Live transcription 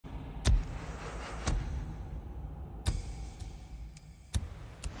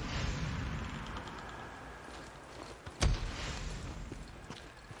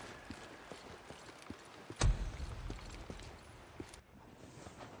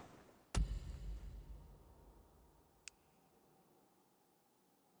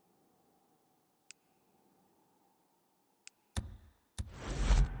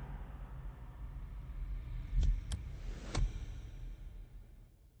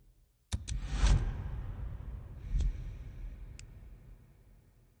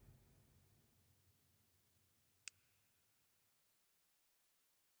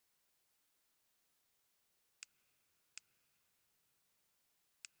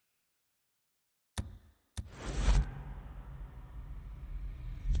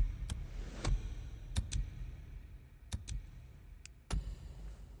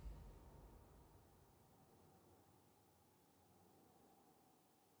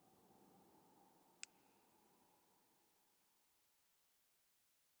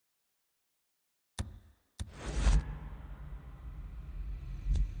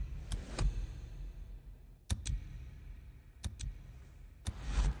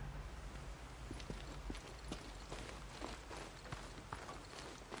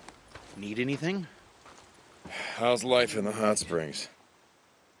Need anything? How's life in the hot springs?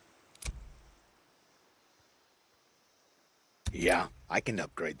 Yeah, I can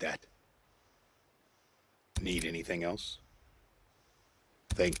upgrade that. Need anything else?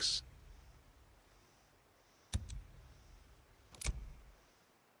 Thanks.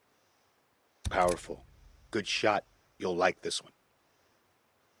 Powerful. Good shot. You'll like this one.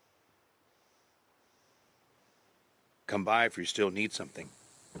 Come by if you still need something.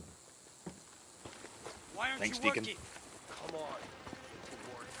 Why aren't Thanks, you Deacon. working? Come on. Get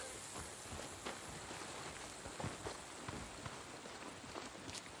to work.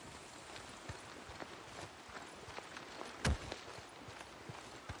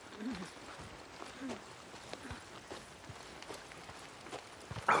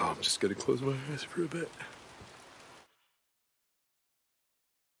 Oh, I'm just gonna close my eyes for a bit.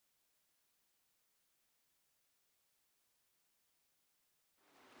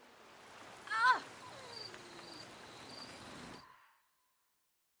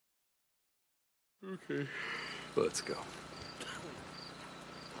 Okay, let's go.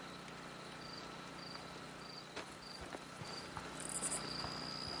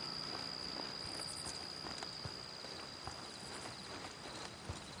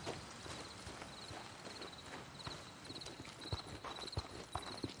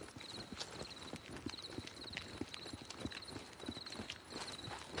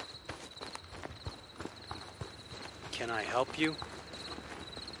 Can I help you?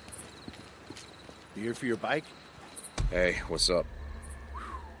 You here for your bike? Hey, what's up?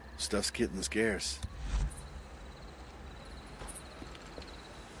 Stuff's getting scarce.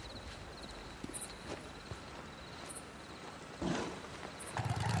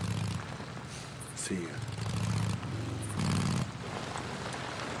 See ya.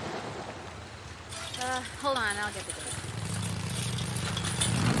 Hold on, I'll get the date.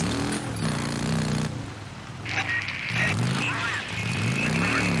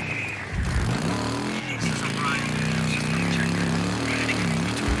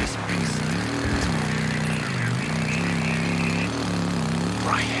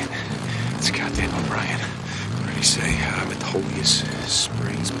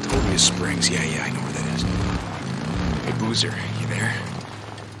 Springs. Yeah, I know where that is. Hey, Boozer, you there?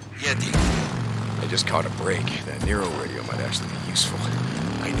 Yeah, Deacon. I just caught a break. That Nero radio might actually be useful.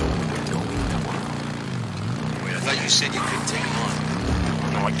 I know where they're going tomorrow. Wait, I thought you said you couldn't take them on.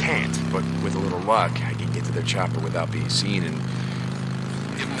 No, I can't, but with a little luck, I can get to their chopper without being seen and...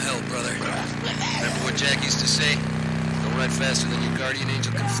 Give them hell, brother. Remember what Jack used to say? Don't ride faster than your guardian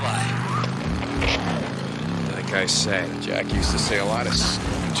angel can fly. Like I said, Jack used to say a lot of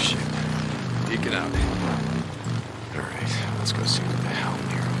stupid shit. Deacon out. Alright, let's go see what the hell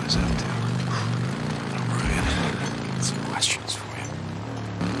Nero is up to. O'Brien, got some questions for you.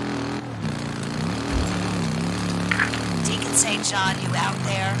 Deacon St. John, you out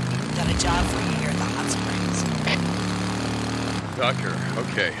there? We've got a job for you here at the hot springs. Tucker,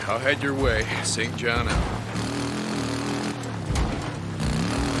 okay, I'll head your way. St. John out.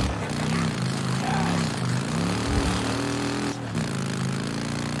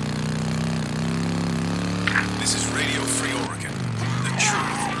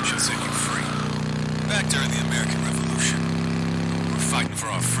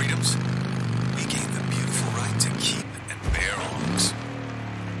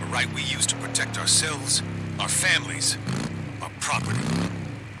 Ourselves, our families, our property.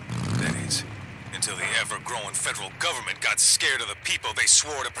 That is, until the ever-growing federal government got scared of the people they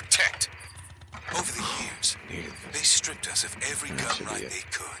swore to protect. Over the years, they stripped us of every gun right they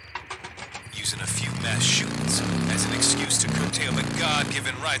could, using a few mass shootings as an excuse to curtail the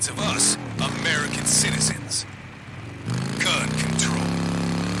God-given rights of us, American citizens. Gun control.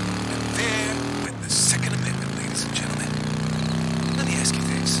 And there went the Second Amendment, ladies and gentlemen. Let me ask you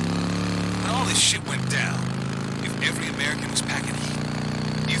this. When all this shit went down, if every American was packing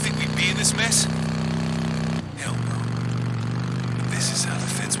heat, do you think we'd be in this mess? Hell no. But this is how the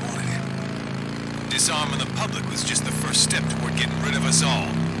feds wanted it. Disarming the public was just the first step toward getting rid of us all.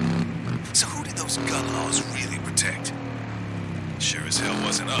 So who did those gun laws really protect? Sure as hell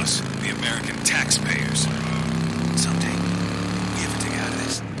wasn't us, the American taxpayers. Someday, we ever take out of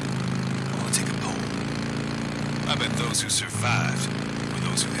this, I want to take a poll. I bet those who survived were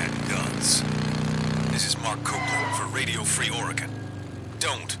those who had guns. This is Mark Copeland for Radio Free Oregon.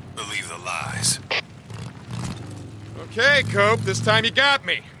 Don't believe the lies. Okay, Cope, this time you got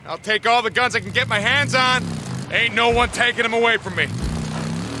me. I'll take all the guns I can get my hands on. Ain't no one taking them away from me.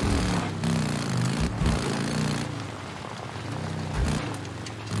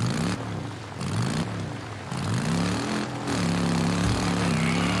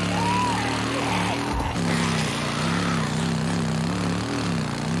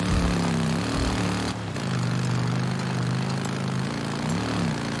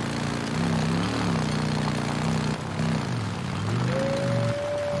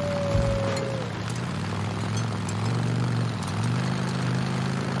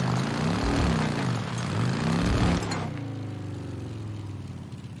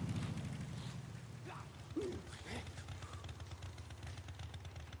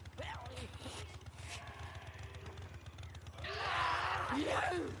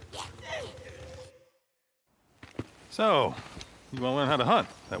 So, you want to learn how to hunt?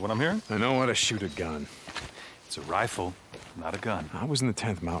 Is that what I'm hearing? I know how to shoot a gun. It's a rifle, not a gun. I was in the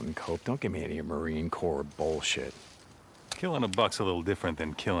 10th Mountain Cope. Don't give me any Marine Corps bullshit. Killing a buck's a little different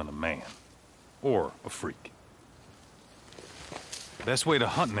than killing a man. Or a freak. The best way to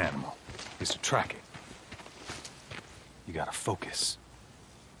hunt an animal is to track it. You gotta focus.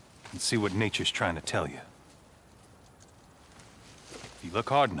 And see what nature's trying to tell you. If you look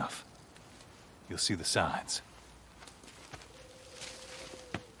hard enough, you'll see the signs.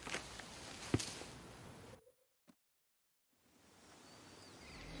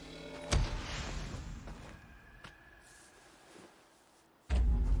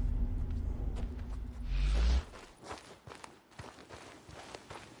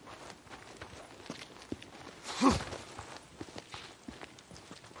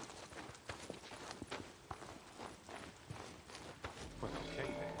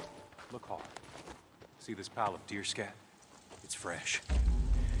 See this pile of deer scat? It's fresh.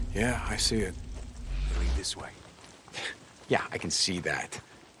 Yeah, I see it. They lead this way. Yeah, I can see that.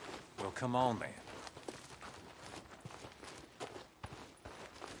 Well, come on, man.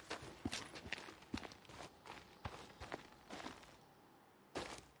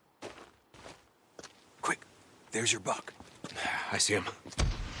 Quick, there's your buck. I see him.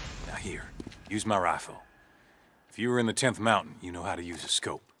 Now here, use my rifle. If you were in the 10th Mountain, you know how to use a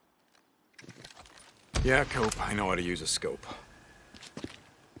scope. Yeah, Cope, I know how to use a scope.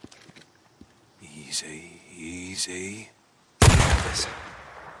 Easy, easy. This.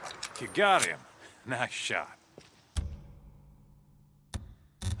 You got him. Nice shot.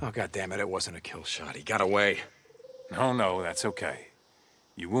 Oh, goddammit, it wasn't a kill shot. He got away. No, that's okay.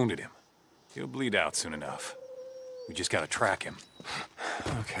 You wounded him. He'll bleed out soon enough. We just gotta track him.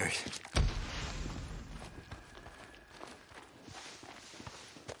 Okay.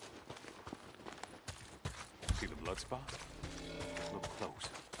 See the blood spot? Look close.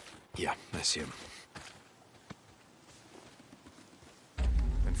 Yeah, I see him.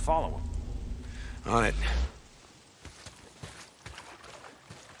 Then follow him. On it.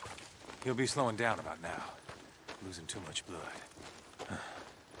 He'll be slowing down about now. Losing too much blood.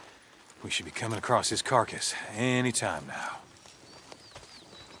 We should be coming across his carcass any time now.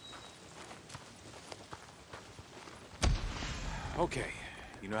 Okay,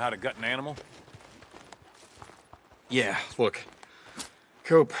 you know how to gut an animal? Yeah, look.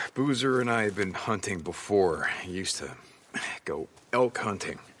 Cope, Boozer and I have been hunting before. He used to go elk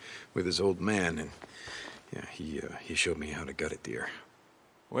hunting with his old man, and yeah, he showed me how to gut a deer.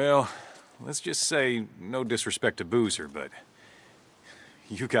 Well, let's just say, no disrespect to Boozer, but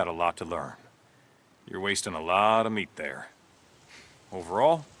you got a lot to learn. You're wasting a lot of meat there.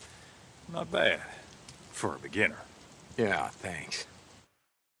 Overall, not bad for a beginner. Yeah, thanks.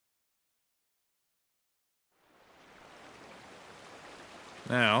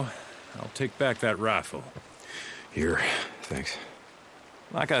 Now, I'll take back that rifle. Here, thanks.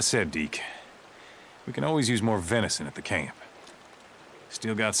 Like I said, Deke, we can always use more venison at the camp.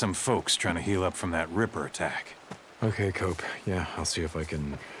 Still got some folks trying to heal up from that Ripper attack. Okay, Cope. Yeah, I'll see if I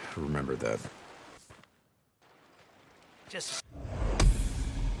can remember that. Just...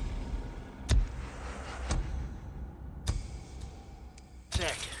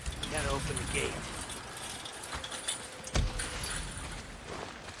 Sec. Gotta open the gate.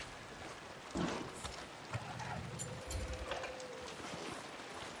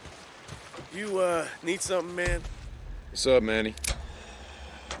 You, need something, man? What's up, Manny?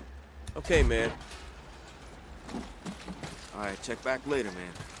 Okay, man. All right, check back later,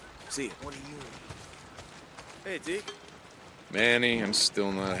 man. See ya. What are you? Hey, Deke. Manny, I'm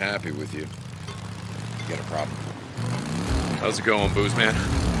still not happy with you. You got a problem. How's it going, Booze Man?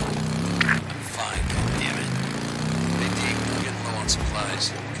 Fine, damn it. Hey, Deke, we're getting low on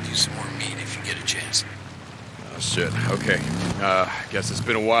supplies. Could use some more meat if you get a chance. Oh, shit. Okay. Guess it's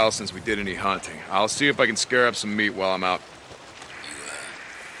been a while since we did any hunting. I'll see if I can scare up some meat while I'm out.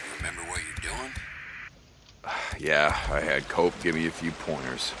 You remember what you're doing? Yeah, I had Cope give me a few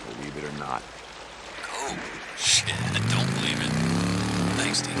pointers, believe it or not. Oh, shit, I don't believe it.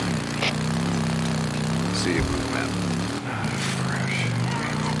 Thanks, Deke. See you, Booze Man. Fresh.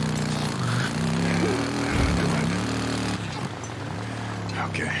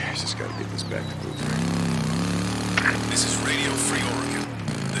 Okay, I just gotta get this back to Boozer. This is Radio Free Oregon.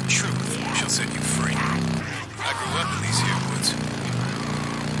 The truth shall set you free. I grew up in these here woods.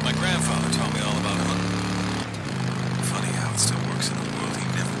 My grandfather taught me all about hunting. Funny how it still works in a world he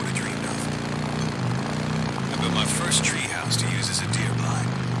never would have dreamed of. I built my first tree house to use as a deer blind.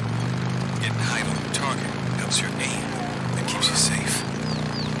 Getting height on your target helps your aim and keeps you safe.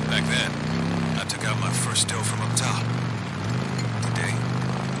 Back then, I I took out my first doe from up top. Today,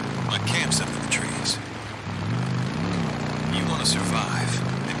 my camp's up in the trees. You want to survive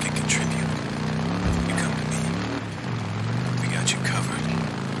and can contribute, you come to me. We got you covered.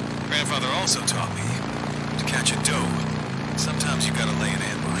 Grandfather also taught me to catch a doe. Sometimes you gotta lay an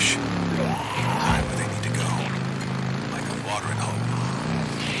ambush. Hide where they need to go. Like a watering hole.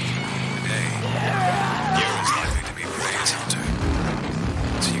 Today, you're as likely to be prey as hunter.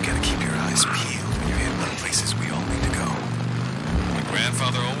 So you gotta keep your eyes peeled when you're hitting the places we all need to go. My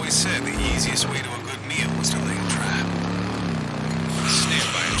grandfather always said the easiest way to a good meal was to lay a trap. Stand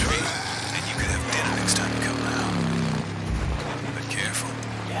by a tree, and you could have dinner next time you come around. But careful.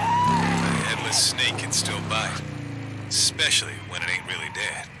 The headless snake can still bite. Especially when it ain't really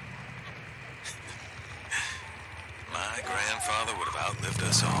dead. My grandfather would have outlived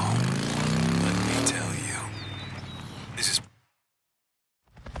us all. Let me tell you. This is...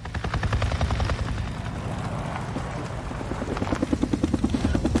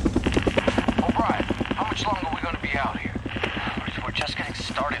 O'Brien, how much longer are we going to be out here? We're just getting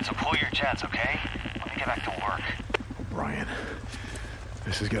started, so pull your jets, okay? Let me get back to work. Brian,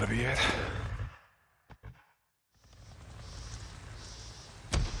 this is gonna be it.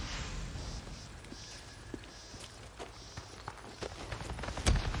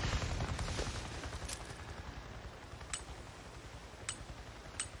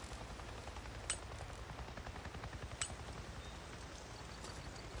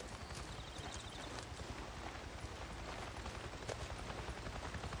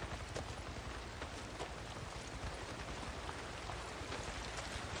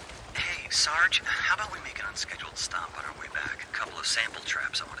 Sarge, how about we make an unscheduled stop on our way back? A couple of sample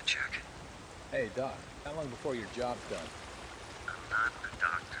traps I want to check. Hey, Doc, how long before your job's done? I'm not a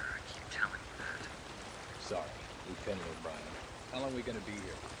doctor. I keep telling you that. Sorry, Lieutenant O'Brien. How long are we going to be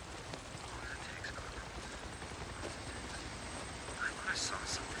here? I thought I saw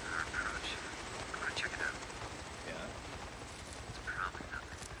something on our approach. I want to check it out. Yeah? It's probably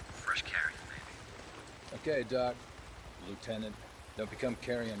nothing. Fresh carrion, maybe. Okay, Doc. Lieutenant, don't become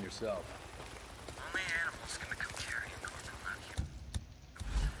carrion yourself. Only animals can become carrion, Corporal, not you.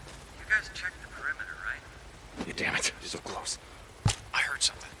 You guys checked the perimeter, right? Yeah, damn it. So close. I heard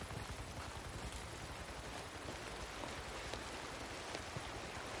something.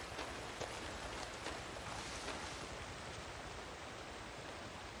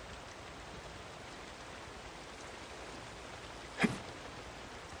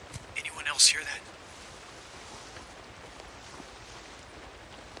 Anyone else hear that?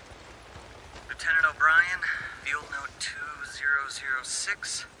 Lieutenant O'Brien, field note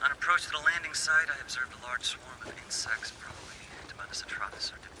 2006. On approach to the landing site, I observed a large swarm of insects, probably Epidemic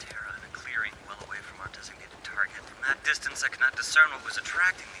or Diptera, in a clearing well away from our designated target. From that distance, I could not discern what was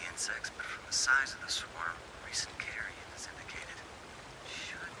attracting the insects, but from the size of the swarm, recent carrion is indicated.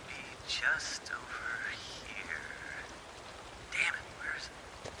 Should be just over here. Damn it, where is it?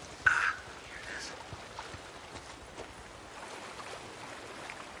 Ah, here it is.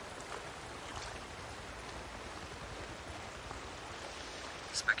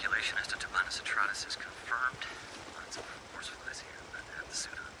 Speculation as to Tabanus atratus is confirmed. Lots of horseflies here, but I have the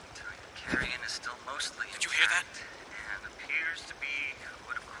suit on. Carrion is still mostly intact. Did you hear that? And appears to be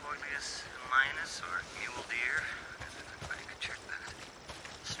Woodocoileus minus or mule deer. Everybody could check that.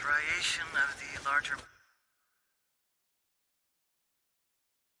 Striation of the larger...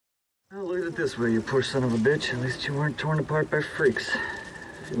 Well, look at it this way, you poor son of a bitch. At least you weren't torn apart by freaks.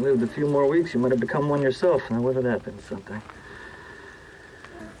 If you lived a few more weeks, you might have become one yourself. Now, whether that been something.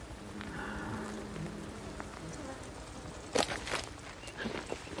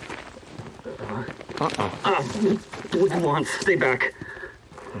 What do you want? Stay back.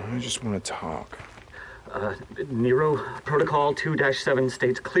 I just want to talk. Nero Protocol 2-7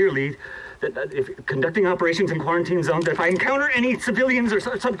 states clearly that if conducting operations in quarantine zones, that if I encounter any civilians or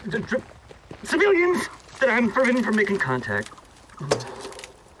civilians, that I'm forbidden from making contact.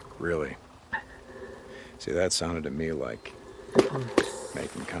 Really? See, that sounded to me like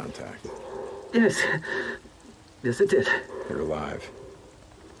making contact. Yes. Yes, it did. You're alive.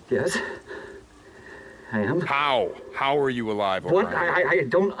 Yes. I am. How? How are you alive, What? O'Brien? I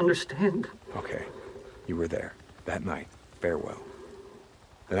don't understand. Okay. You were there. That night. Farewell.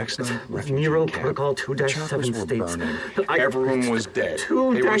 The next night, refugee Nero camp. Protocol The 2-7 chapels were states. burning. Everyone was dead. They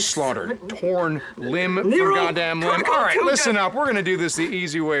were slaughtered. Torn limb Nero for goddamn limb. Protocol All right, 2-7. listen up. We're gonna do this the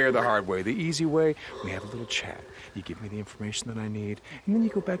easy way or the hard way. The easy way, we have a little chat. You give me the information that I need, and then you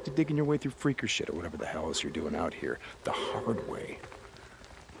go back to digging your way through freaker shit or whatever the hell else you're doing out here. The hard way,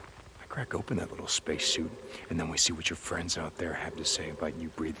 I Crack open that little spacesuit, and then we see what your friends out there have to say about you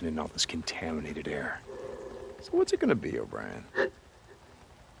breathing in all this contaminated air. So what's it gonna be, O'Brien?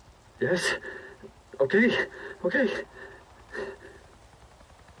 Yes? Okay.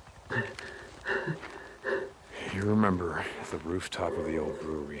 You remember the rooftop of the old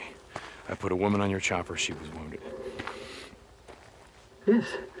brewery. I put a woman on your chopper, she was wounded. Yes.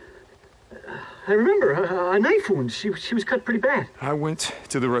 I remember, a knife wound. She was cut pretty bad. I went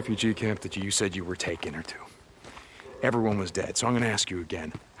to the refugee camp that you said you were taking her to. Everyone was dead, so I'm gonna ask you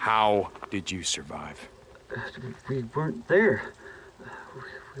again. How did you survive? We weren't there.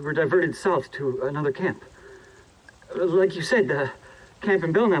 We were diverted south to another camp. Like you said, the camp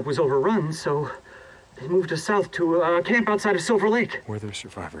in Belknap was overrun, so they moved us south to a camp outside of Silver Lake. Were there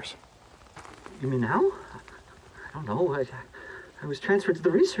survivors? You mean now? I don't know. I was transferred to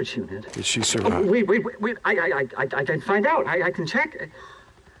the research unit. Did she survive? Oh, wait. I can find out. I can check.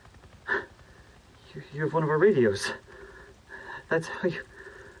 You have one of our radios. That's how you...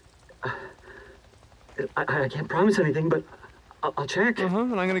 I can't promise anything, but I'll check. And I'm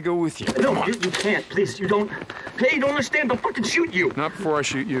gonna go with you. No, you can't. Please, you don't... Okay, you don't understand. I'll fucking shoot you. Not before I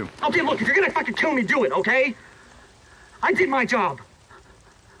shoot you. Okay, look, if you're gonna fucking kill me, do it, okay? I did my job.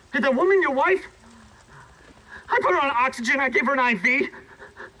 Did that woman, your wife? I put her on oxygen, I gave her an IV.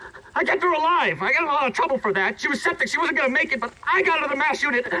 I kept her alive. I got in a lot of trouble for that. She was septic, she wasn't gonna make it, but I got her to the MASH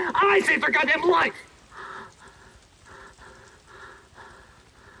unit. I saved her goddamn life.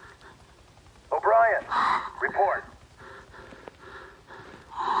 O'Brien, report.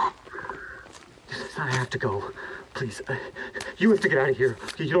 I have to go. Please, you have to get out of here.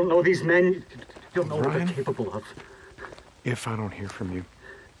 You don't know these men. You don't know what they're capable of. If I don't hear from you,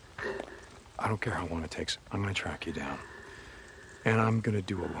 I don't care how long it takes. I'm gonna track you down. And I'm gonna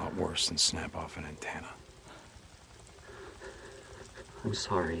do a lot worse than snap off an antenna. I'm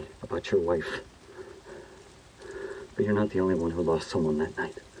sorry about your wife. But you're not the only one who lost someone that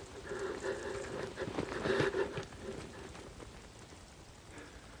night.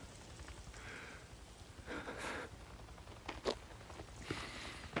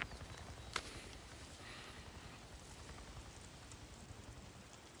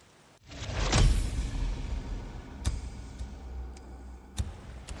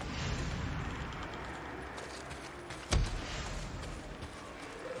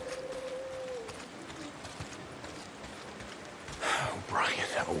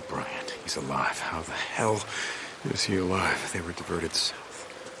 O'Brien, he's alive. How the hell is he alive? They were diverted south.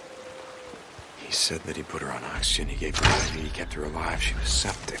 He said that he put her on oxygen. He gave her an IV. He kept her alive. She was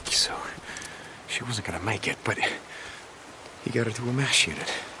septic, so she wasn't gonna make it, but he got her to a MASH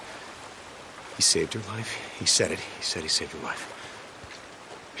unit. He saved her life. He said it. He said he saved her life.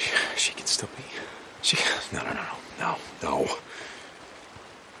 She can still be... No.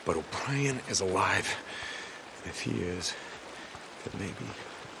 But O'Brien is alive. And if he is, then maybe...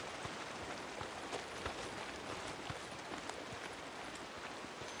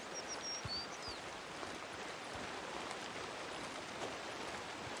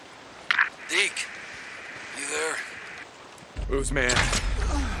 Deke, you there? Booze man.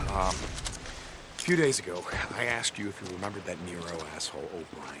 A few days ago, I asked you if you remembered that Nero asshole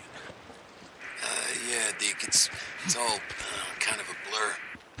O'Brien. Yeah, Deke, it's all kind of a blur.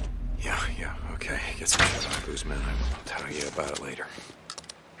 Yeah, okay. Get some shit on Booze man. I will tell you about it later.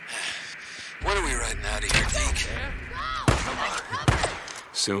 When are we riding out of here, Deke?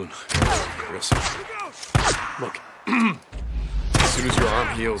 Soon. Real soon. Look, as soon as your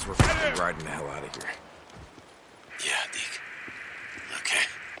arm heals, we're fucking riding the hell out of here. Yeah, Deke. Okay.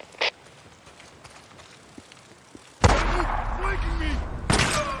 Flanking me!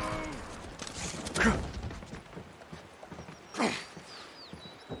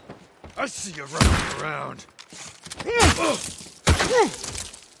 I see you running around.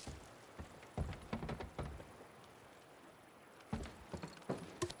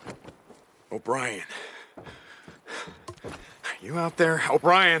 O'Brien. You out there,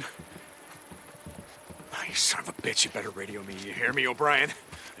 O'Brien? Oh, you son of a bitch, you better radio me. You hear me, O'Brien?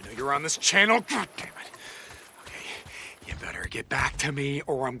 I know you're on this channel. God damn it. Okay, you better get back to me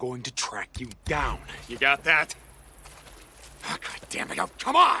or I'm going to track you down. You got that? Oh, God damn it. Oh,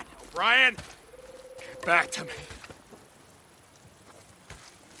 come on, O'Brien. Get back to me.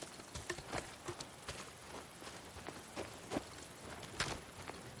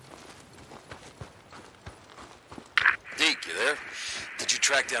 Deke, you there? Did you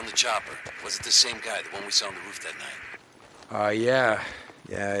track down the chopper? Was it the same guy, the one we saw on the roof that night? Yeah,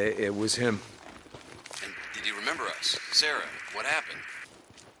 it was him. And did he remember us? Sarah, what happened?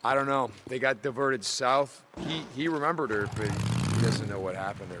 I don't know. They got diverted south. He remembered her, but he doesn't know what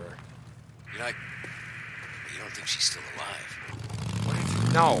happened to her. You're not... You don't think she's still alive?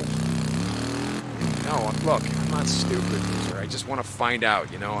 What? No. No, look, I'm not stupid, Boozer. I just want to find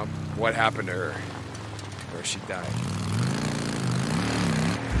out, you know, what happened to her. Where she died.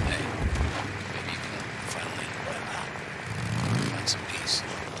 Hey, maybe you can finally find some peace.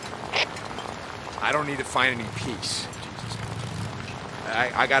 I don't need to find any peace. Jesus.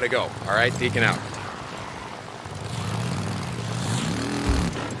 I gotta go, all right? Deacon out.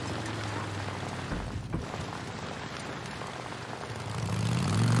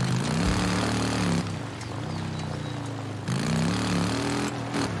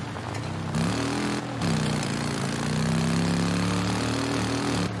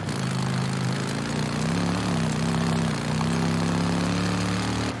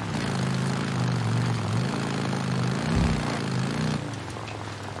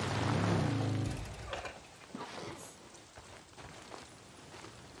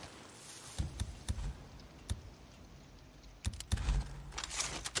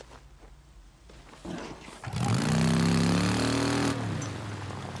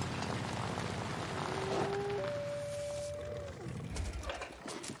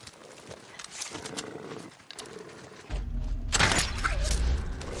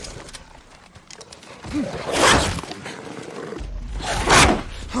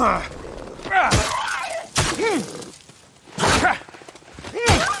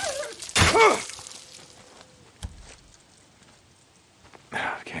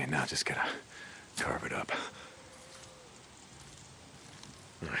 Okay, now just gotta carve it up.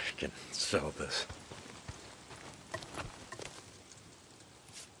 I can sell this.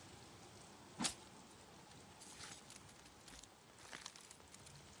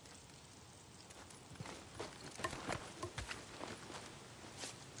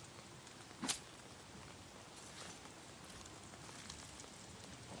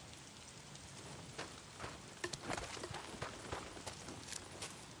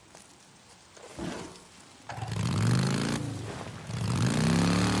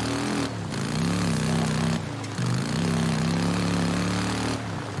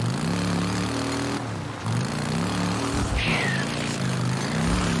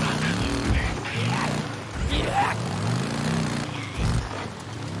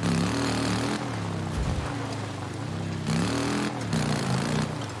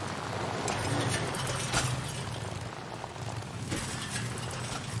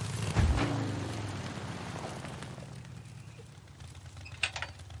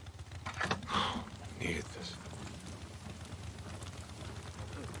 Needed this.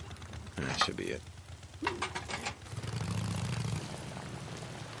 That should be it.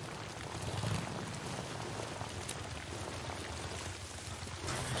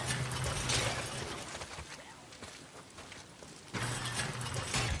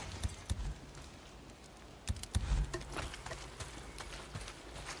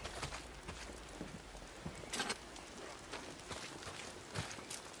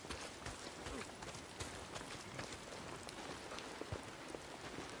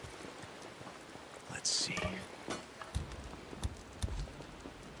 Let's see.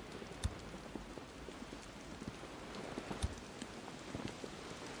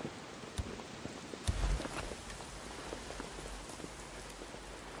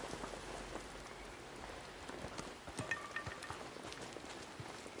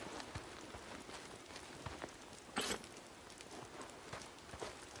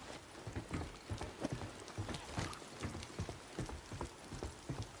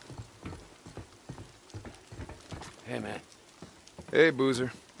 Hey, man. Hey, Boozer.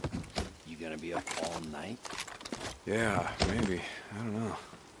 You gonna be up all night? Yeah, maybe. I don't know.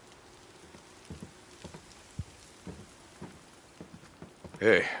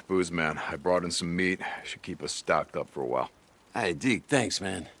 Hey, Booze Man. I brought in some meat. Should keep us stocked up for a while. Hey, Deke, thanks,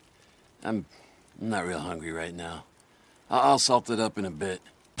 man. I'm not real hungry right now. I'll salt it up in a bit.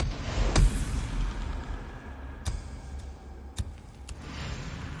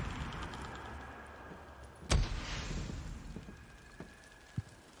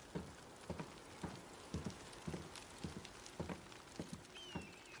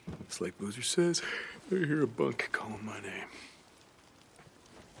 It's like Boozer says, I hear a bunk calling my name.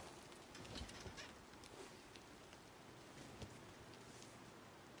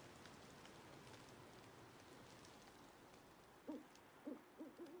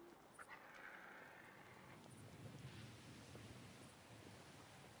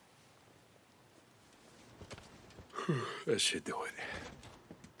 That should do it.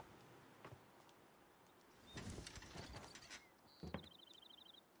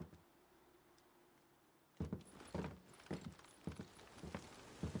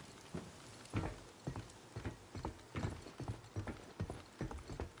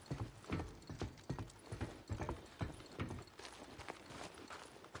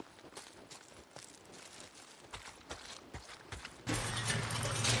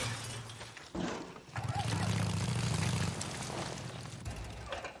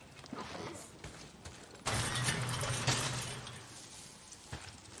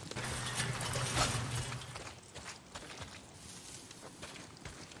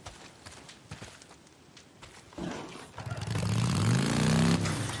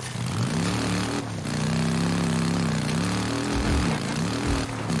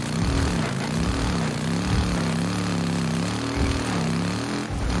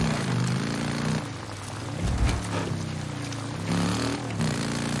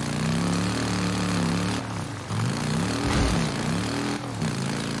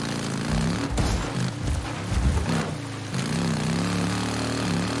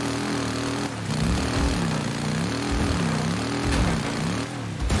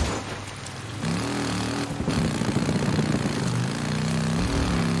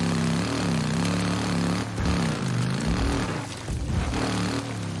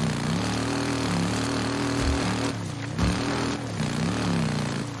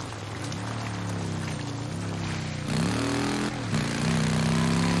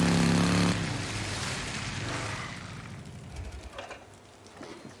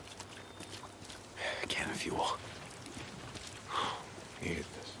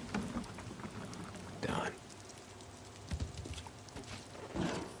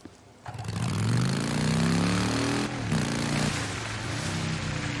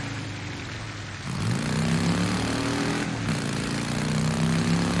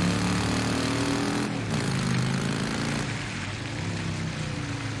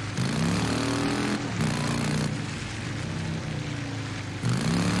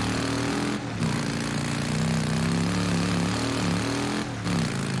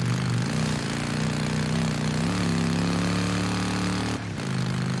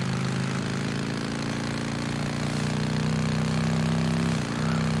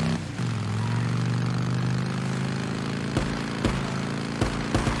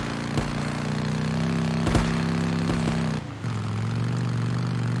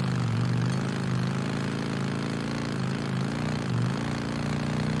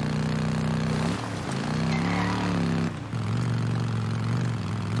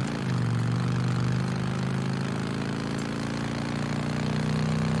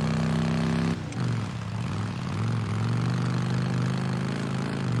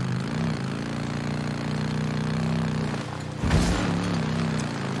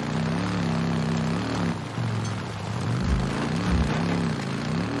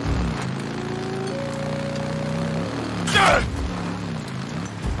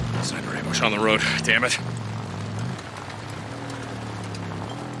 police on the road, damn it.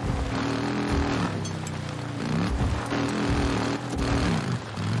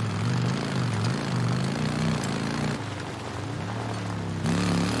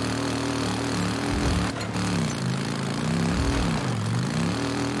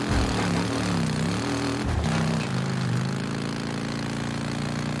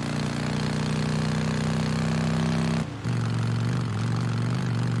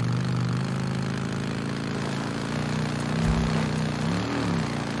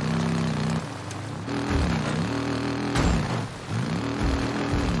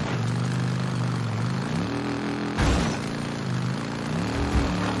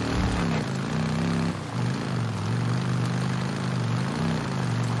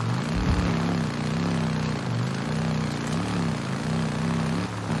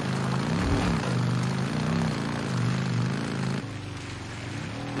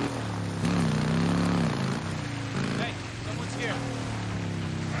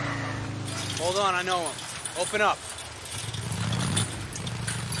 Hold on, I know him. Open up.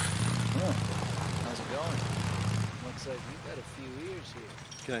 Oh, how's it going? Looks like you got a few ears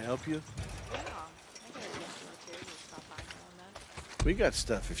here. Can I help you? Yeah, I gotta get some materials, stop by now and then. We got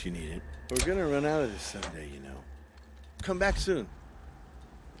stuff if you need it. We're gonna run out of this someday, you know. Come back soon.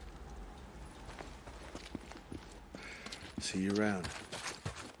 See you around.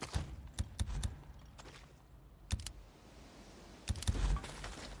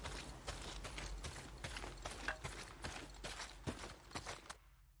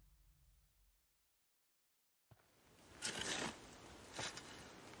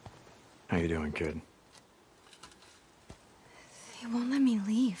 How you doing, kid? They won't let me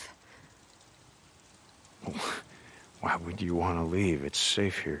leave. Why would you want to leave? It's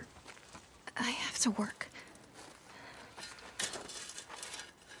safe here. I have to work.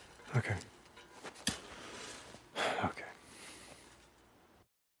 Okay. Okay.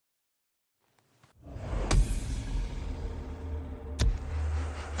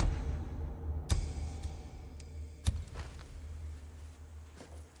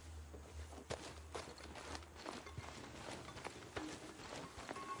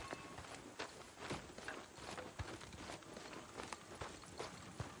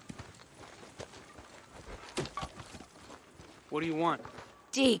 What do you want?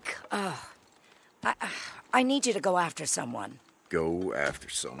 Deke, I need you to go after someone. Go after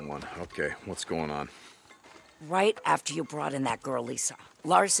someone. Okay, what's going on? Right after you brought in that girl, Lisa,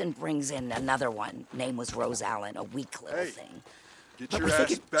 Larson brings in another one. Name was Rose Allen, a weak little thing. Get But your we ass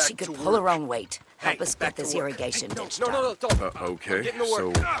figured back she could to pull work. her own weight. Help Hey, us back get this to work. irrigation ditch No, done. don't. Okay, Get into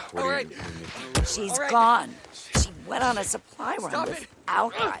work. so what All do right. you She's All right. gone. She went on a supply run Stop with it.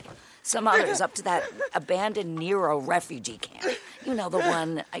 Alki. Some others up to that abandoned Nero refugee camp. You know, the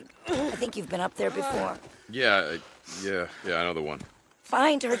one, I think you've been up there before. Yeah, I know the one.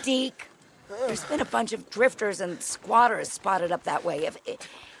 Find her, Deke. There's been a bunch of drifters and squatters spotted up that way.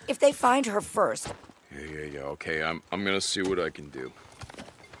 If they find her first. Yeah, okay, I'm gonna see what I can do.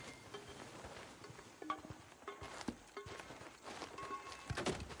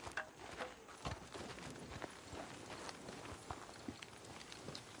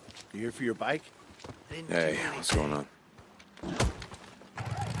 You here for your bike? Hey, what's going on? Hey,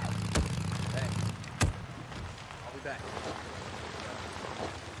 I'll be back.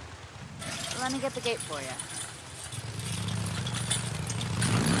 Let me get the gate for you.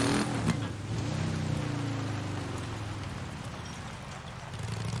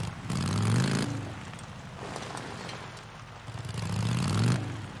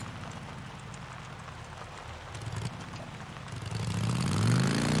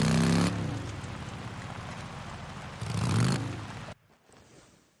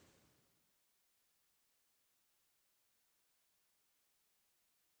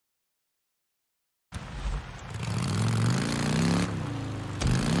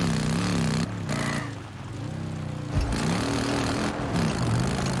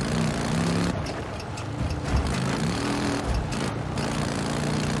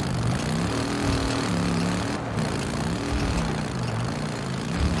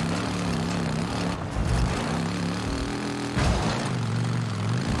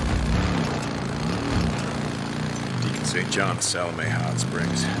 Deacon St. John of Salome Hot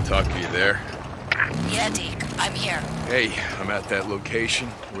Springs. Talk to you there. Yeah, Deke, I'm here. Hey, I'm at that location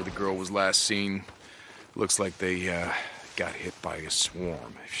where the girl was last seen. Looks like they got hit by a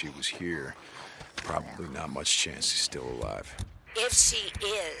swarm. If she was here, probably not much chance she's still alive. If she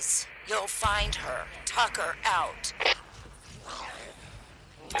is, you'll find her. Tuck her out.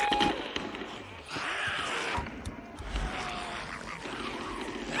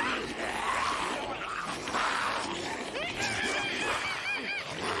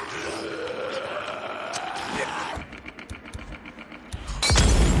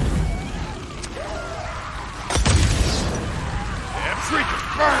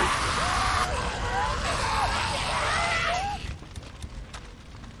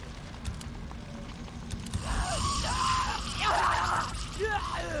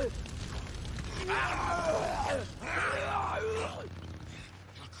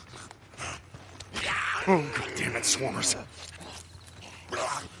 Oh, God damn it, swarmers.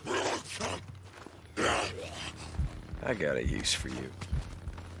 I got a use for you.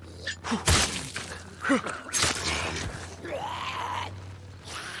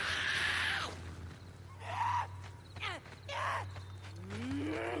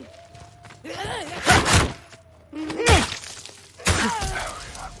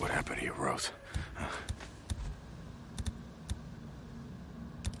 What happened to you, Rose?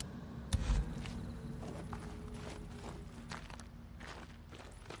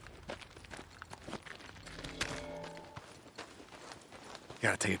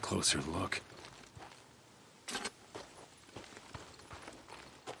 Gotta take a closer look.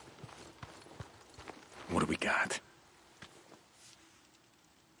 What do we got?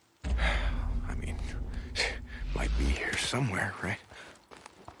 I mean, might be here somewhere, right?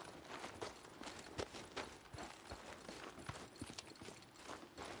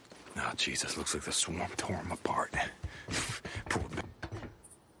 Oh, Jesus, looks like the swarm tore him apart. Poor man.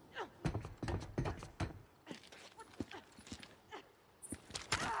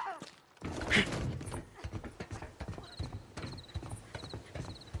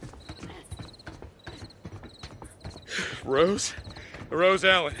 Rose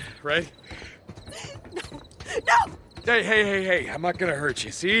Allen, right? No! Hey, I'm not gonna hurt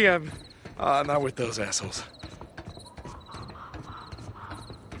you. See, I'm not with those assholes.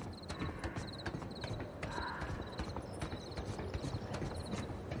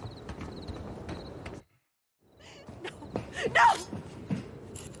 No!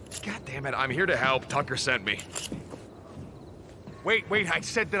 God damn it, I'm here to help. Tucker sent me. Wait, I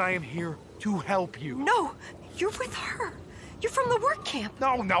said that I am here to help you. No, you're with her. You're from the work camp.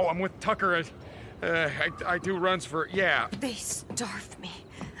 No, I'm with Tucker. I do runs for, yeah. They starved me.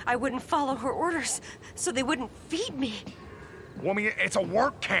 I wouldn't follow her orders, so they wouldn't feed me. Well, I mean, it's a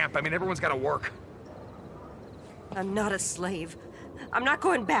work camp. I mean, everyone's gotta work. I'm not a slave. I'm not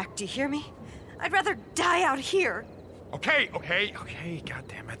going back, do you hear me? I'd rather die out here. Okay, God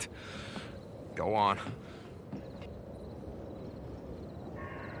damn it. Go on.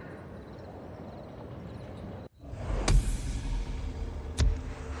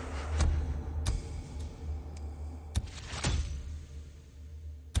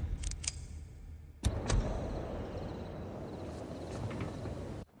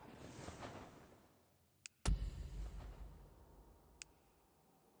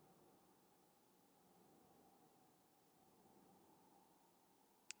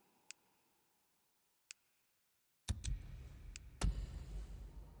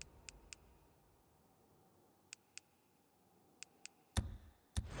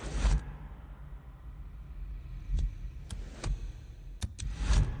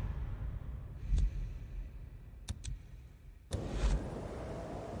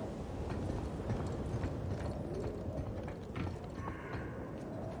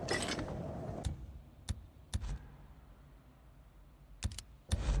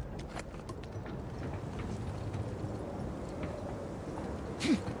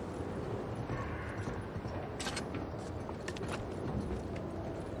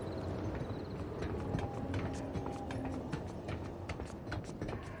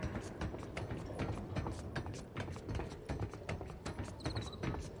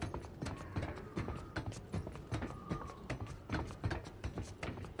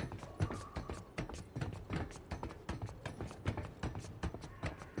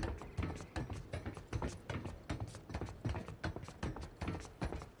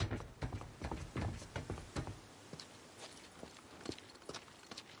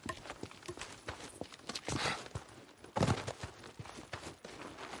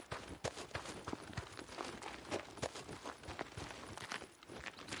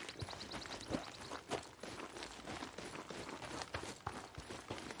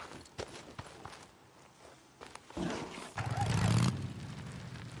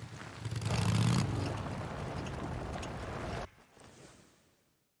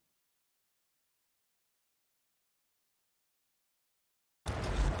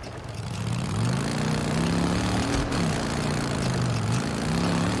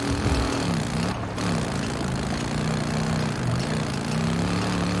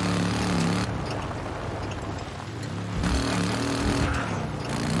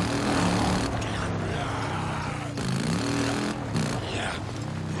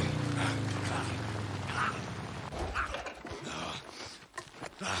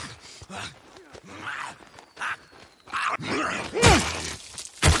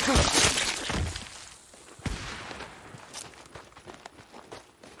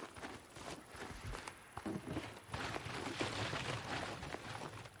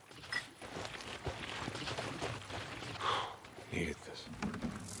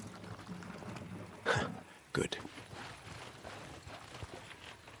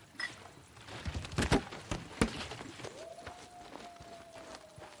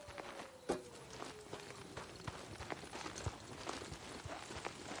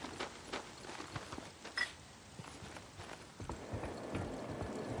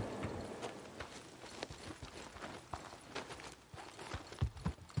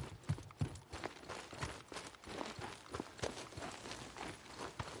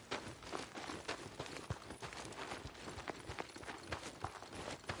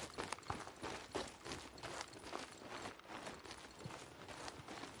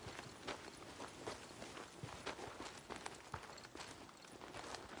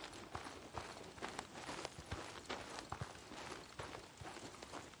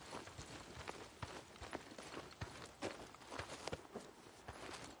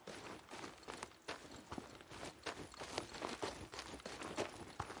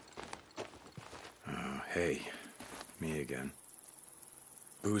 Hey, me again.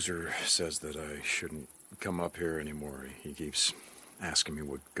 Boozer says that I shouldn't come up here anymore. He keeps asking me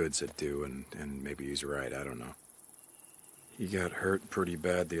what good's it do, and maybe he's right, I don't know. He got hurt pretty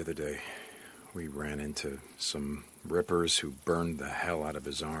bad the other day. We ran into some rippers who burned the hell out of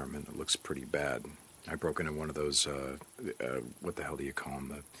his arm, and it looks pretty bad. I broke into one of those, what the hell do you call them?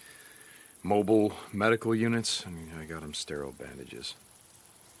 The mobile medical units. I mean, I got him sterile bandages.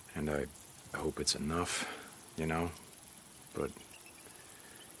 And I hope it's enough, you know? But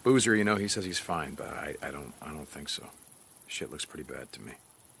Boozer, you know, he says he's fine, but I don't think so. Shit looks pretty bad to me.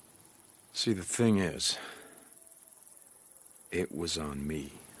 See, the thing is, it was on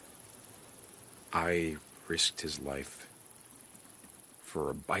me. I risked his life for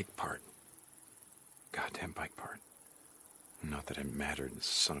a bike part. Goddamn bike part. Not that it mattered. The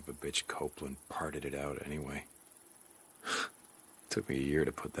son of a bitch Copeland parted it out anyway. Took me a year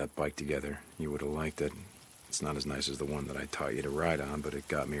to put that bike together. You would have liked it. It's not as nice as the one that I taught you to ride on, but it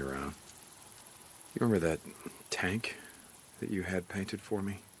got me around. You remember that tank that you had painted for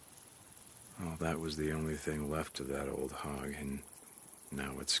me? Well, that was the only thing left of that old hog, and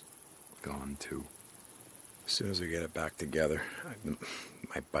now it's gone too. As soon as we get it back together,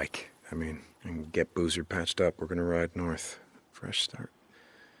 my bike, and get Boozer patched up, we're gonna ride north. Fresh start.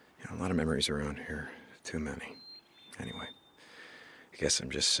 You know, a lot of memories around here. Too many. Anyway, I guess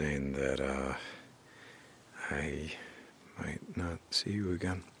I'm just saying that, I might not see you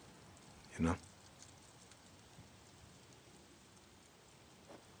again, you know?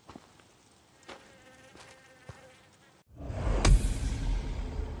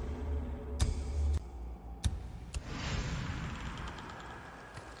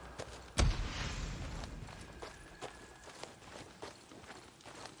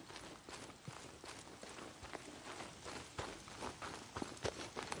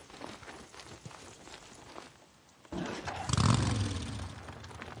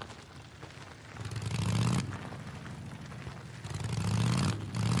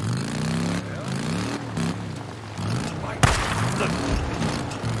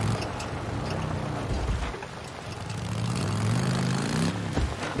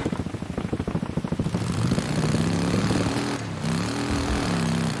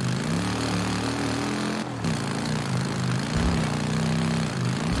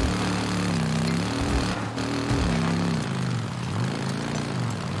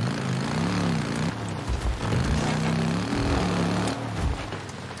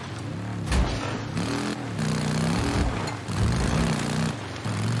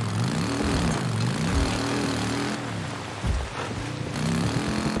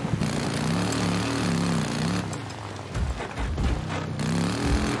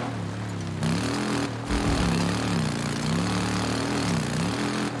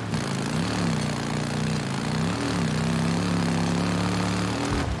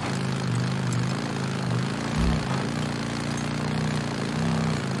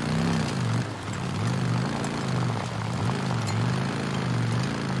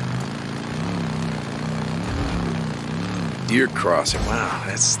 Deer crossing. Wow,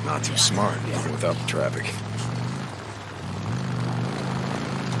 that's not too smart, even without the traffic.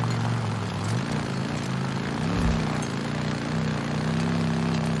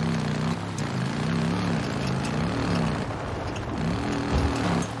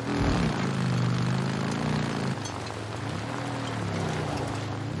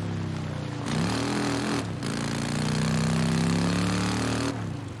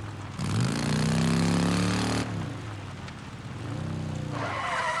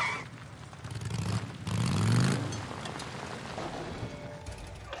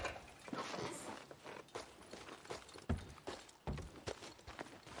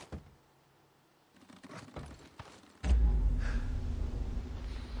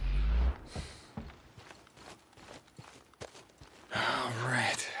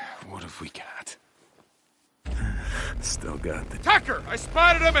 Still got the... Tucker! I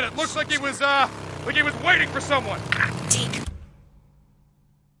spotted him and it looks like he was waiting for someone. Deke.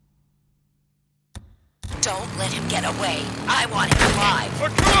 Don't let him get away. I want him alive.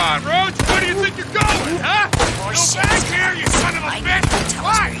 Well, come on, Roach! Where do you think you're going, huh? Go back here, you son of a bitch!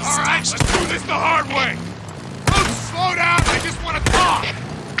 Fine! Alright, let's do this the hard way. Roach, slow down, I just want to talk.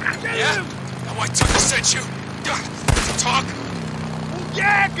 Yeah? Now why Tucker sent you? To talk? Well,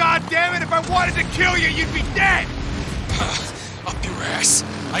 yeah, goddammit! If I wanted to kill you, you'd be dead! Up your ass.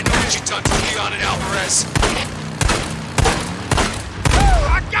 I know what you've done to Leon and Alvarez.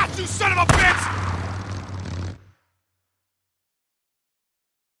 I got you, son of a bitch!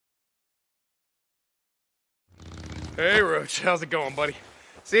 Hey, Roach. How's it going, buddy?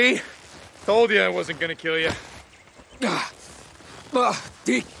 See? Told you I wasn't gonna kill you.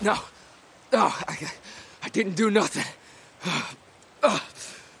 Deke, no. No, I didn't do nothing.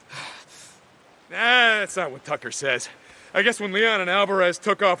 That's not what Tucker says. I guess when Leon and Alvarez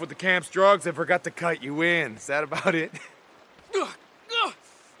took off with the camp's drugs, they forgot to cut you in. Is that about it?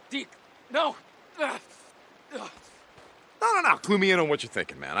 Deke, no. No. Clue me in on what you're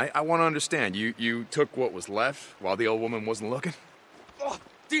thinking, man. I want to understand. You took what was left while the old woman wasn't looking? Oh,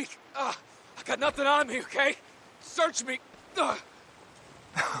 Deke, I got nothing on me, okay? Search me. No,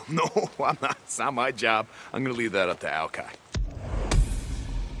 I'm not. It's not my job. I'm gonna leave that up to Alki.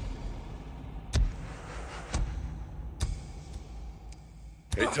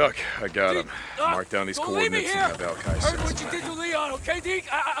 Hey, Tuck, I got him. Mark down these coordinates and have Alki send Heard what you some did to Leon, okay, Deke?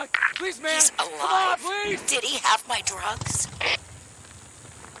 Please, man. He's Come on, alive. please. Did he have my drugs?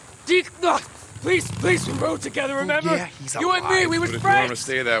 Deke, please, we rode together, remember? Yeah, he's you alive. and me, we were But if you want him to friends.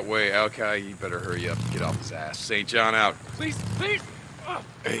 stay that way, Alki, you better hurry up and get off his ass. St. John out. Please.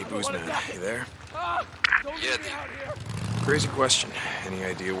 Hey, Boozman, you there? Don't Yeah, leave me out here. Crazy question. Any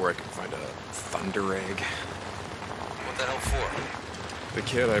idea where I can find a thunder egg? What the hell for? The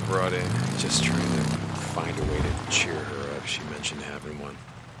kid I brought in, just trying to find a way to cheer her up. She mentioned having one.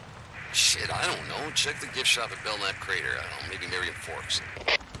 Shit, I don't know. Check the gift shop at Belknap Crater. I don't know, maybe Miriam Forks.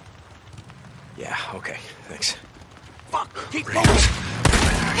 Yeah, okay, thanks. Fuck, keep moving!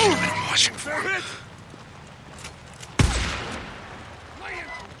 I'm watching for him.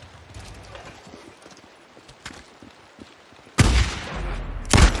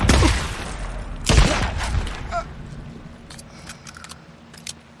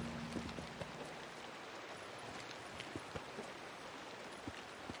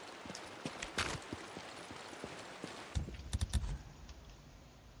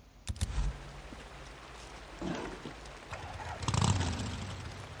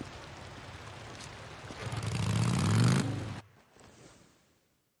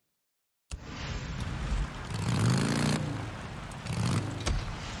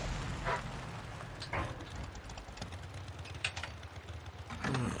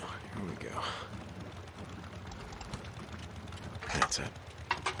 Here we go. That's it.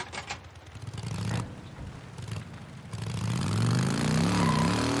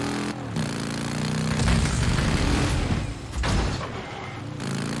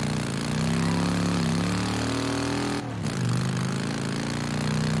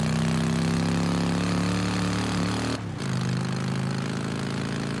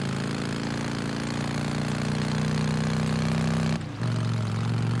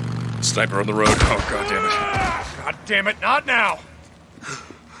 Sniper on the road. Oh, God damn it. God damn it, not now!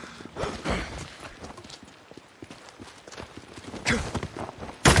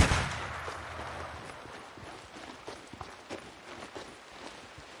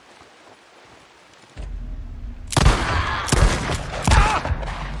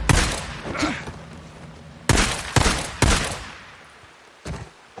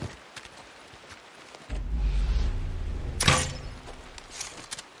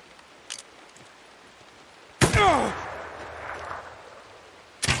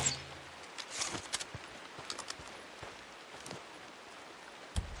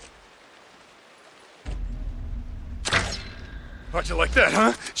 How'd you like that,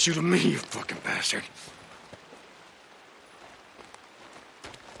 huh? Shoot at me, you fucking bastard.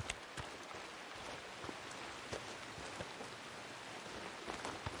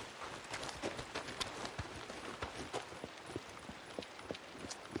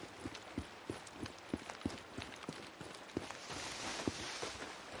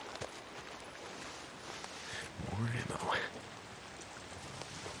 More ammo.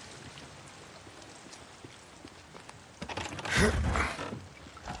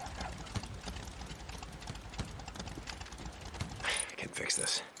 I can fix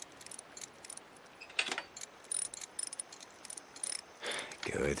this.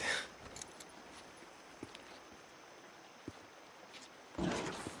 Good.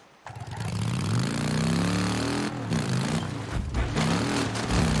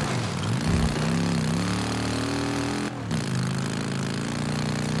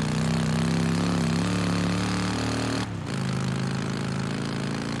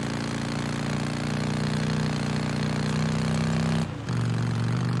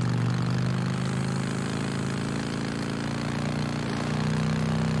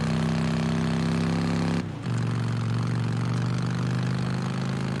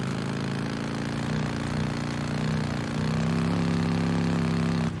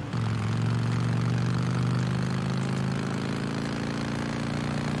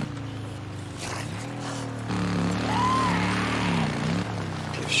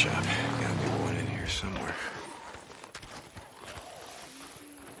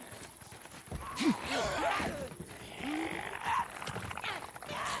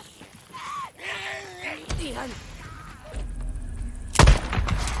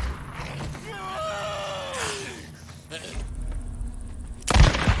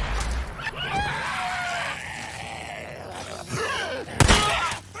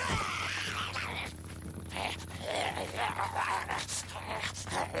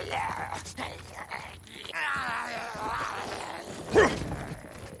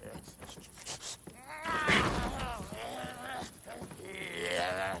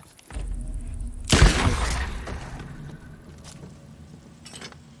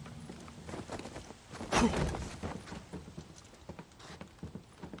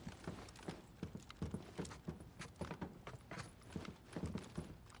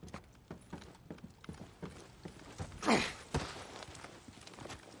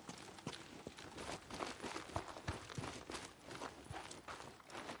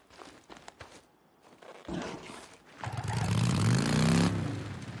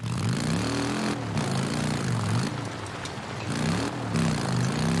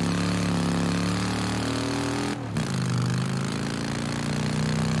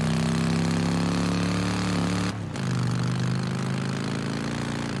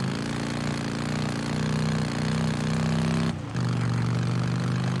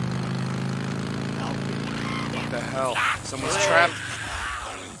 Someone's trapped.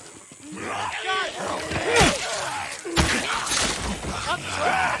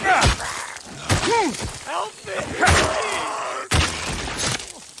 Help me!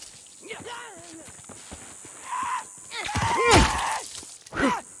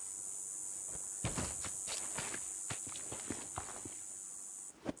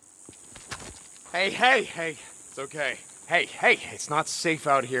 Hey. It's okay. Hey, it's not safe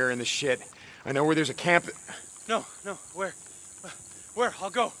out here in the shit. I know where there's a camp. No, where? I'll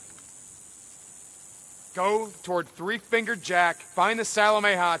go. Go toward Three Fingered Jack, find the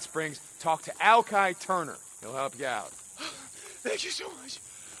Salome Hot Springs, talk to Alki Turner. He'll help you out. Thank you so much.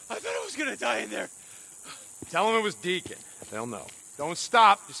 I thought I was gonna die in there. Tell him it was Deacon. They'll know. Don't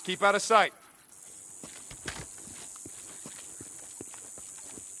stop. Just keep out of sight.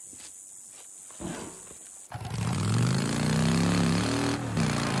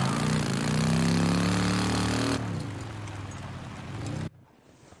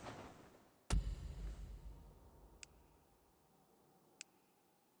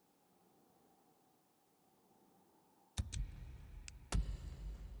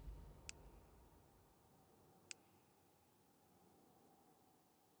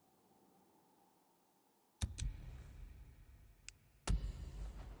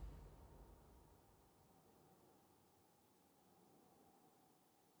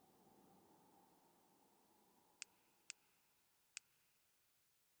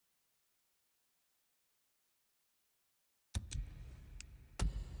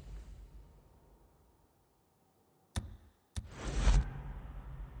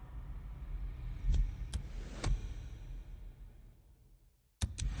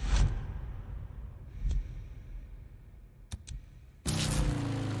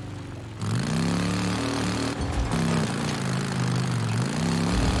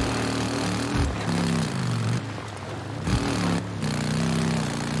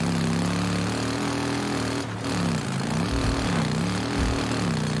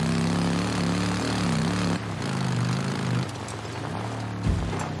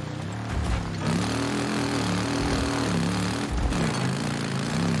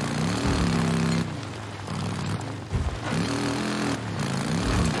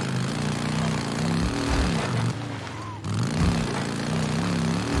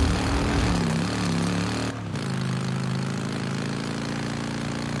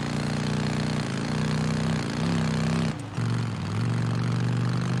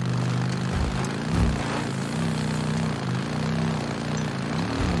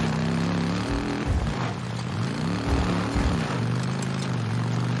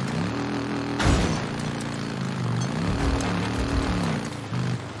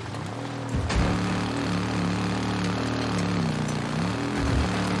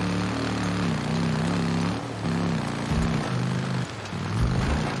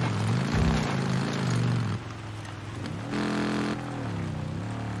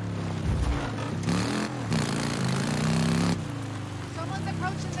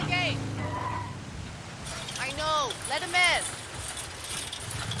 Let him in.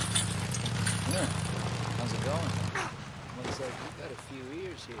 Yeah. How's it going? Looks like you got a few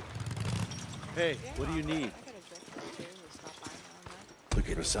ears here. Hey, what do you need?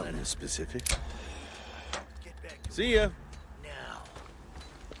 Looking for something specific? See ya.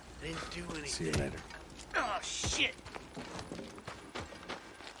 I didn't do anything. See you later. Oh, shit!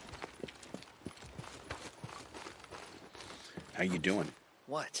 How you doing?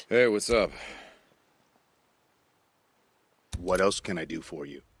 What? Hey, what's up? What else can I do for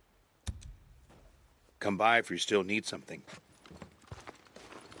you? Come by if you still need something.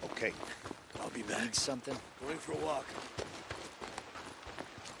 Okay. I'll be back. Need something? Going for a walk.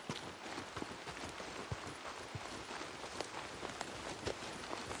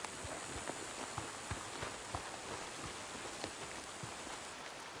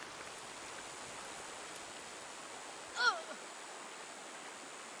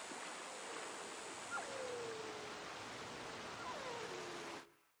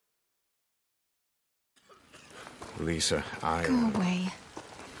 Lisa, I... Go away.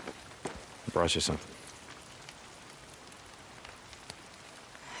 brought you some.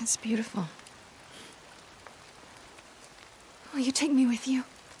 It's beautiful. Will you take me with you?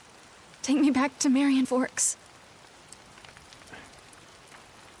 Take me back to Marion Forks.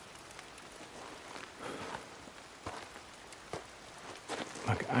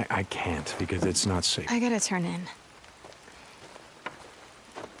 Look, I can't because it's not safe. I gotta turn in.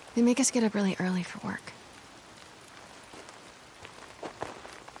 They make us get up really early for work.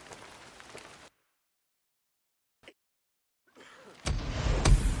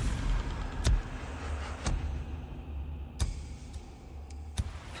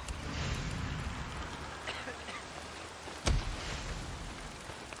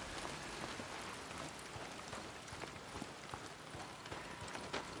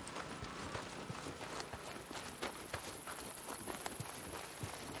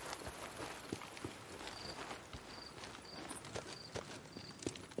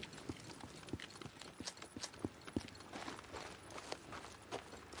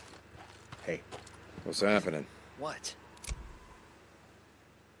 Hey. What's happening? What?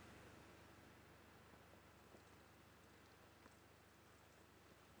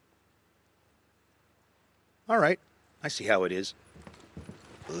 All right. I see how it is.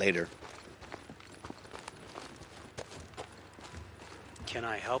 Later. Can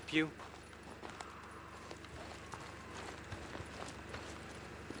I help you?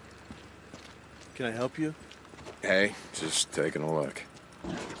 Can I help you? Hey, just taking a look.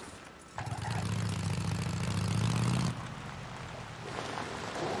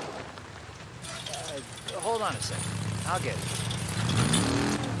 Hold on a second. I'll get it.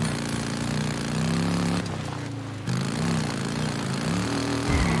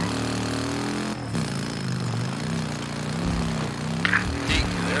 Deke,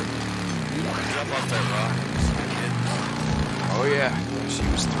 you there? Jump off that rock. Oh yeah, she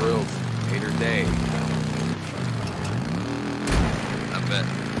was thrilled. Made her day. I bet.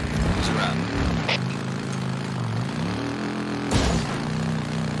 Who's around?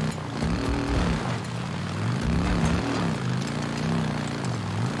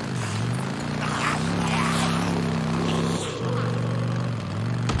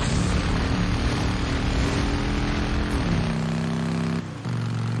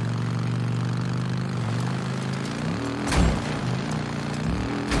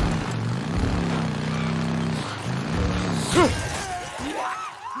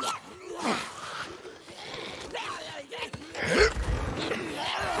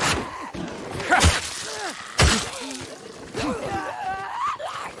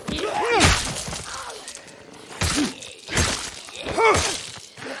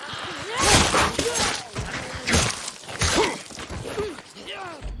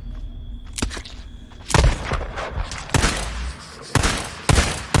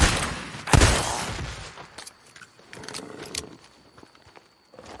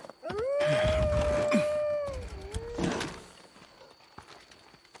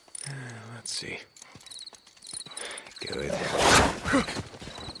 Let's see. Good.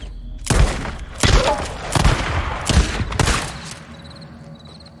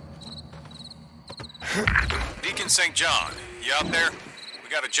 Deacon St. John, you out there? We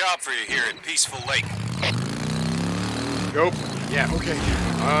got a job for you here at Peaceful Lake. Go. Yeah, okay.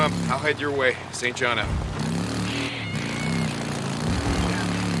 I'll head your way. St. John out.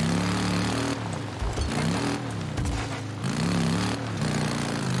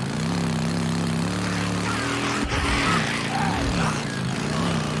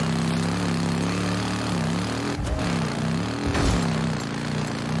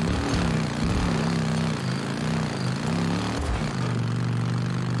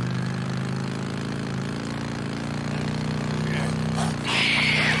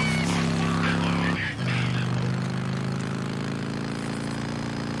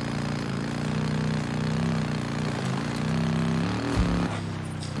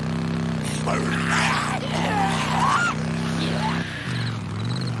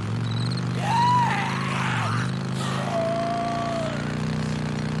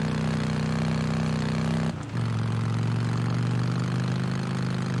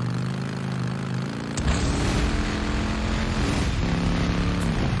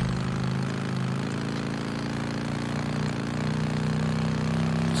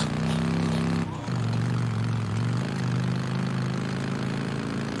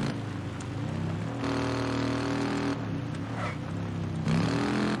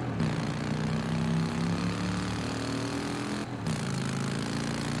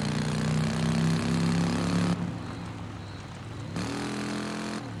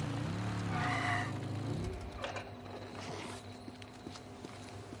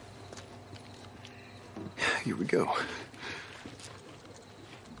 Here we go.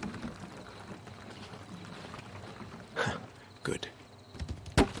 Good.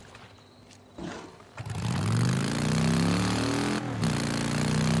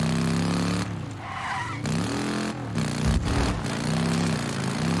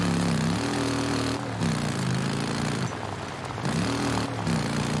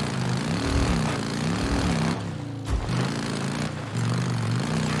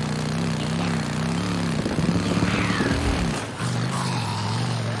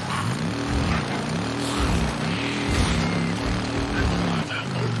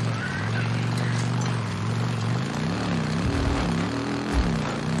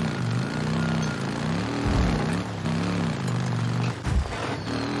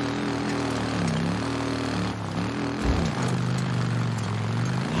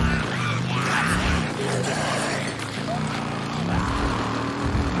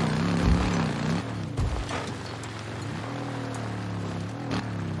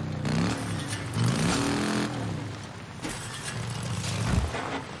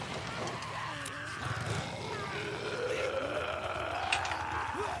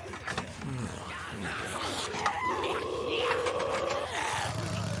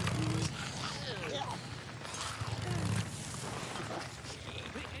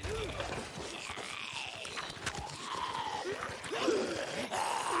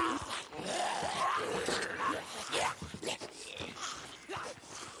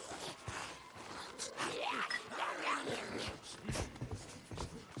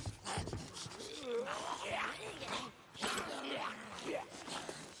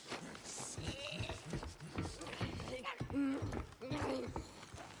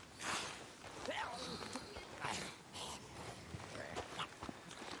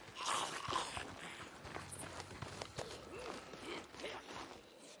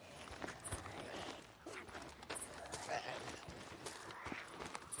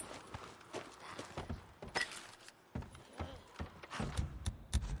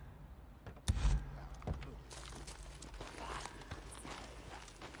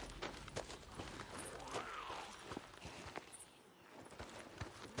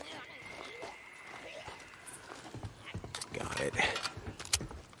 Got it.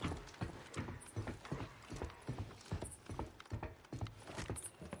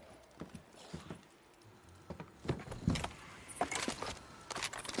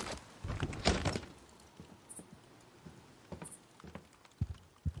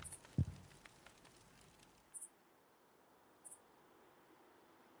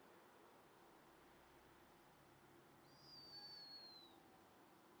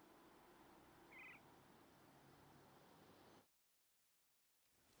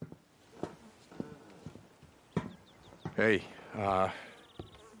 Hey,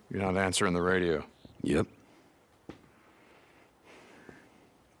 you're not answering the radio. Yep.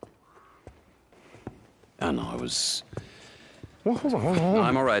 I know, I was... Well, hold on. No,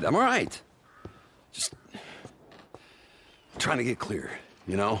 I'm all right. Just trying to get clear,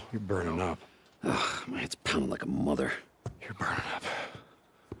 you know? You're burning up. Ugh, my head's pounding like a mother. You're burning up.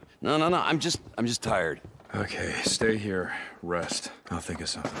 No, I'm just tired. Okay, stay here, rest. I'll think of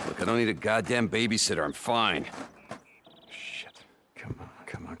something. Look, I don't need a goddamn babysitter. I'm fine. Shit. Come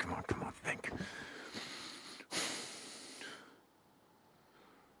on, think.